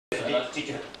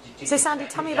So Sandy,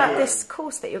 tell me about this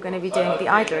course that you're going to be doing at the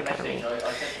Idler Academy.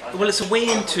 Well, it's a way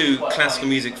into classical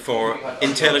music for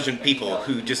intelligent people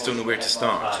who just don't know where to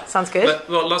start. Sounds good. But,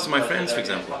 well, lots of my friends, for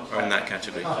example, are in that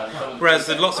category. Whereas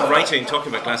there's lots of writing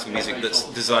talking about classical music that's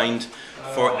designed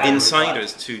for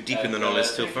insiders to deepen the knowledge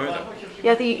still further.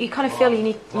 Yeah, you kind of feel you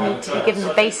need to be given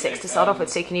the basics to start off with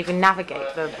so you can even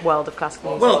navigate the world of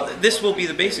classical music. Well, this will be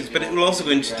the basics, but it will also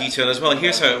go into detail as well.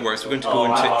 Here's how it works. We're going to go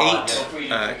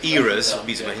into 8 eras of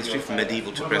musical history, from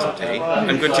medieval to present day.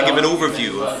 I'm going to give an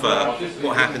overview of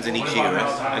what happens in each era.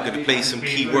 I'm going to play some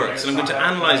key works, and I'm going to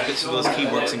analyse bits of those key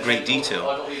works in great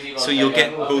detail. So you'll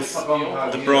get both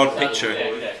the broad picture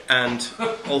and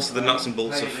also the nuts and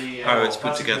bolts of how it's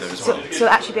put together as well. So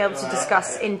actually be able to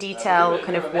discuss in detail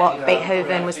kind of what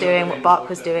Beethoven was doing, what Bach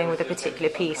was doing with a particular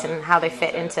piece, and how they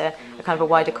fit into a kind of a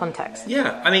wider context.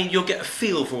 Yeah, I mean, you'll get a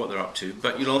feel for what they're up to,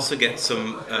 but you'll also get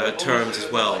some terms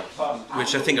as well,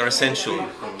 which I think are essential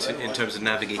in terms of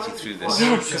navigating through this.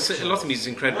 Yes. Because a lot of music is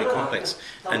incredibly complex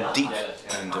and deep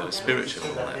and spiritual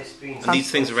and all that. And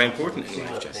these things are very important in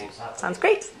life, Jessie. Sounds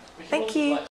great. Thank you.